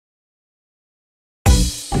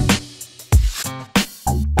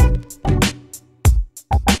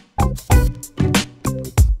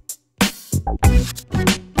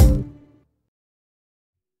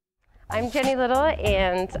I'm Jenny Little,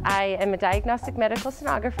 and I am a diagnostic medical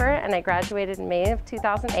sonographer, and I graduated in May of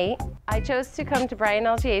 2008. I chose to come to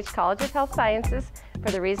BryanLGH College of Health Sciences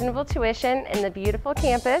for the reasonable tuition and the beautiful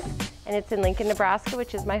campus, and it's in Lincoln, Nebraska,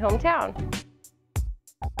 which is my hometown.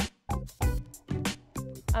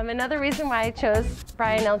 Another reason why I chose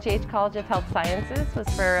BryanLGH College of Health Sciences was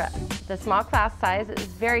for the small class size. It was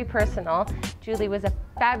very personal. Julie was a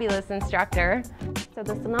fabulous instructor. So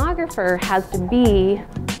the sonographer has to be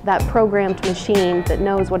that programmed machine that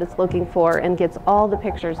knows what it's looking for and gets all the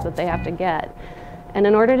pictures that they have to get. And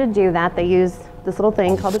in order to do that, they use this little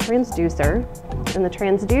thing called a transducer. And the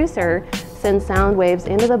transducer sends sound waves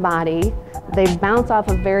into the body. They bounce off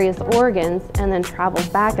of various organs and then travel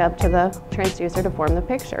back up to the transducer to form the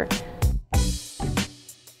picture.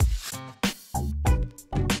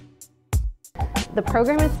 The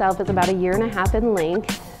program itself is about 1.5 years in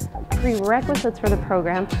length. Prerequisites for the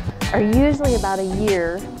program are usually about a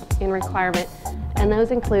year in requirement, and those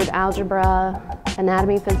include algebra,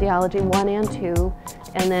 anatomy, physiology 1 and 2,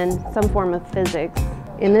 and then some form of physics.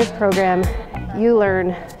 In this program, you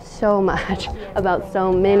learn so much about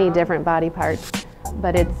so many different body parts,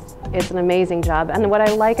 but it's an amazing job. And what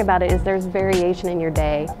I like about it is there's variation in your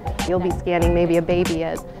day. You'll be scanning maybe a baby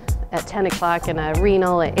at 10 o'clock and a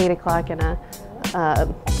renal at 8 o'clock and a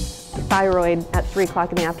thyroid at 3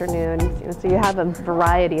 o'clock in the afternoon. So you have a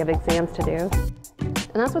variety of exams to do.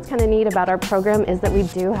 And that's what's kind of neat about our program is that we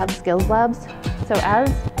do have skills labs. So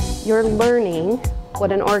as you're learning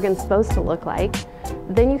what an organ's supposed to look like,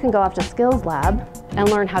 then you can go off to skills lab and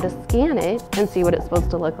learn how to scan it and see what it's supposed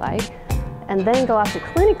to look like. And then go off to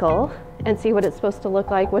clinical and see what it's supposed to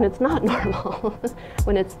look like when it's not normal,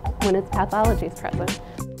 when its pathology is present.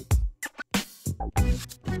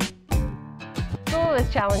 School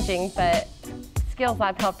was challenging, but Skills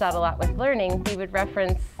Lab helped out a lot with learning. We would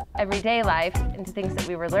reference everyday life into things that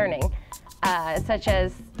we were learning, such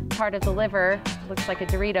as part of the liver looks like a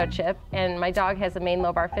Dorito chip, and my dog has a main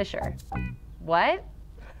lobar fissure. What?